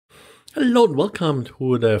Hello and welcome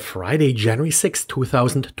to the Friday, January 6,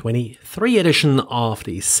 2023 edition of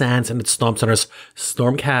the SANS and its Storm Center's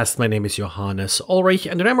Stormcast. My name is Johannes Ulrich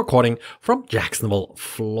and I'm recording from Jacksonville,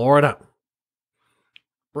 Florida.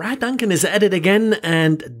 Brad Duncan is at it again,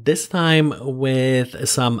 and this time with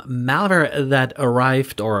some malware that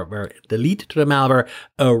arrived, or where the lead to the malware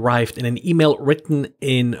arrived in an email written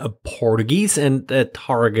in Portuguese and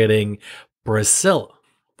targeting Brazil.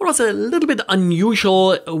 What was a little bit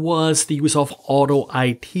unusual was the use of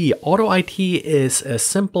AutoIT. AutoIT is a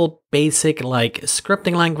simple, basic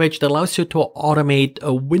scripting language that allows you to automate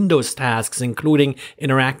Windows tasks, including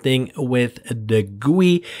interacting with the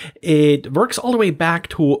GUI. It works all the way back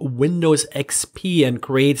to Windows XP and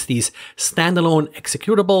creates these standalone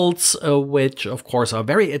executables, which of course are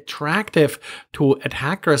very attractive to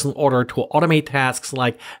attackers in order to automate tasks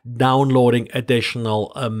like downloading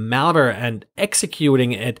additional malware and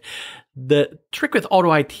executing it. The trick with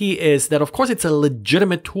AutoIT is that, of course, it's a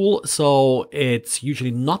legitimate tool, so it's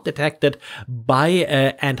usually not detected by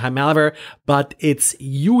anti-malware, but its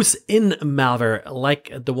use in malware,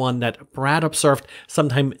 like the one that Brad observed,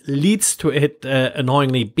 sometimes leads to it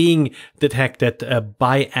annoyingly being detected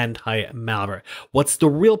by anti-malware. What's the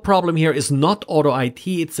real problem here is not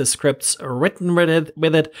AutoIT, it's the scripts written with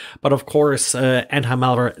it, but of course,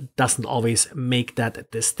 anti-malware doesn't always make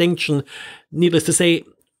that distinction. Needless to say,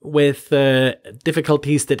 with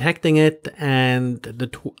difficulties detecting it and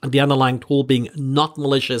the underlying tool being not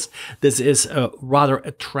malicious, this is a rather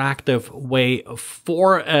attractive way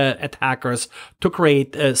for attackers to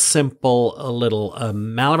create simple little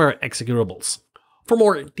malware executables. For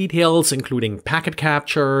more details, including packet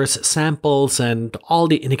captures, samples, and all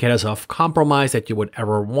the indicators of compromise that you would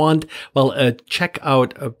ever want, well, check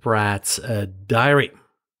out Brad's diary.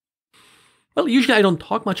 Well, usually I don't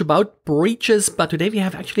talk much about breaches, but today we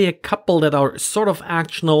have actually a couple that are sort of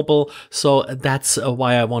actionable, so that's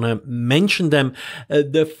why I want to mention them.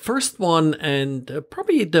 The first one, and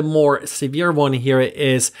probably the more severe one here,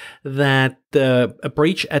 is that a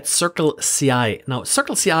breach at CircleCI. Now,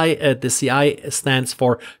 CircleCI, the CI stands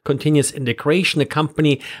for Continuous Integration, a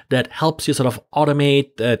company that helps you sort of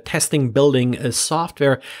automate testing, building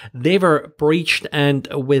software. They were breached, and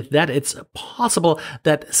with that, it's possible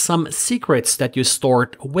that some secrets that you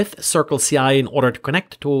stored with CircleCI in order to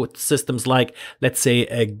connect to systems like, let's say,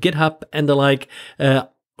 GitHub and the like,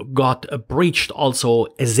 got breached. Also,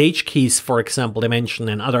 SSH keys, for example, they mention,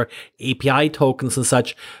 and other API tokens and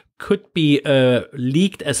such could be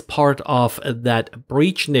leaked as part of that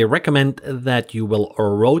breach, and they recommend that you will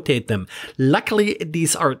rotate them. Luckily,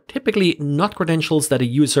 these are typically not credentials that a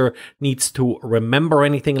user needs to remember,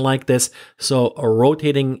 anything like this, so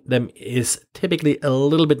rotating them is typically a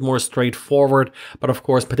little bit more straightforward. But of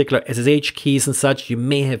course, particular SSH keys and such, you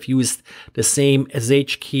may have used the same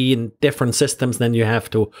SSH key in different systems, then you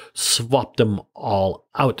have to swap them all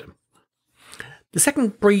out. The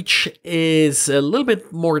second breach is a little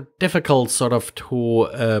bit more difficult sort of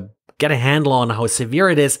to get a handle on how severe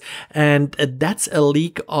it is, and that's a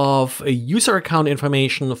leak of user account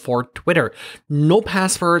information for Twitter. No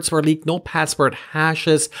passwords were leaked, no password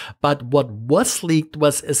hashes, but what was leaked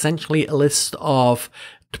was essentially a list of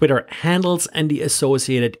Twitter handles and the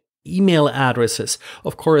associated email addresses.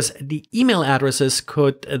 Of course, the email addresses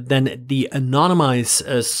could then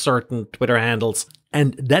de-anonymize certain Twitter handles,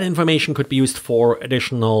 and that information could be used for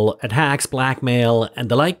additional attacks, blackmail, and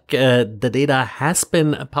the like. The data has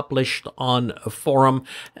been published on a forum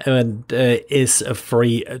and is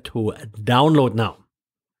free to download now.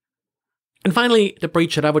 And finally, the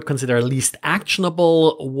breach that I would consider least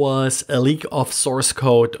actionable was a leak of source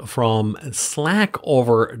code from Slack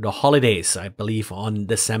over the holidays. I believe on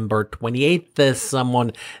December 28th,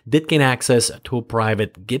 someone did gain access to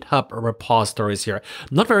private GitHub repositories here.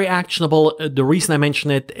 Not very actionable. The reason I mention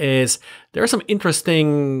it is there's some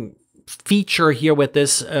interesting feature here with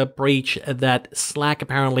this breach that Slack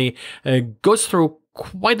apparently goes through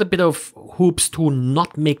quite a bit of hoops to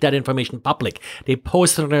not make that information public. They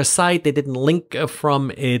posted on their site, they didn't link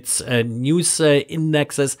from its news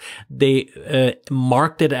indexes, they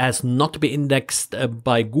marked it as not to be indexed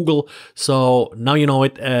by Google. So now you know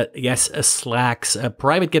it. Yes, Slack's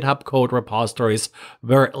private GitHub code repositories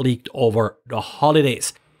were leaked over the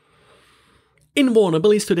holidays. In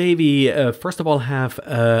vulnerabilities today, we first of all have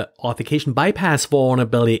authentication bypass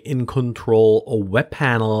vulnerability in Control web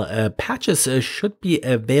panel. Patches should be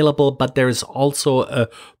available, but there is also a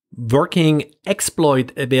working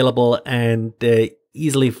exploit available, and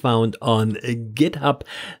easily found on GitHub.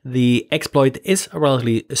 The exploit is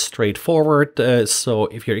relatively straightforward, so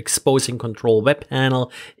if you're exposing control web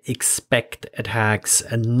panel, expect attacks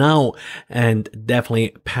now and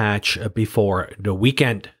definitely patch before the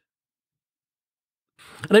weekend.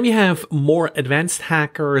 And then we have more advanced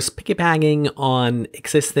hackers piggybacking on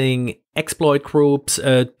existing exploit groups.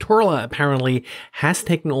 Turla apparently has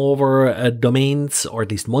taken over domains, or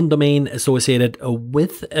at least one domain associated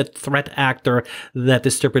with a threat actor that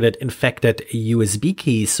distributed infected USB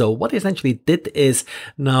keys. So what they essentially did is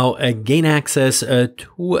now gain access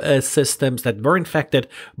to systems that were infected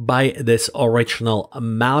by this original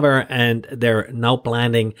malware, and they're now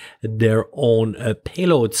planning their own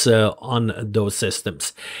payloads on those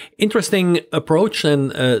systems. Interesting approach,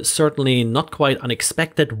 and certainly not quite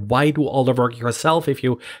unexpected. Why do all the work yourself if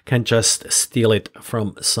you can just steal it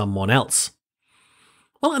from someone else?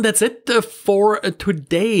 Well, and that's it for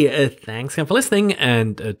today. Thanks again for listening,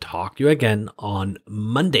 and talk to you again on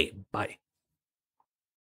Monday. Bye.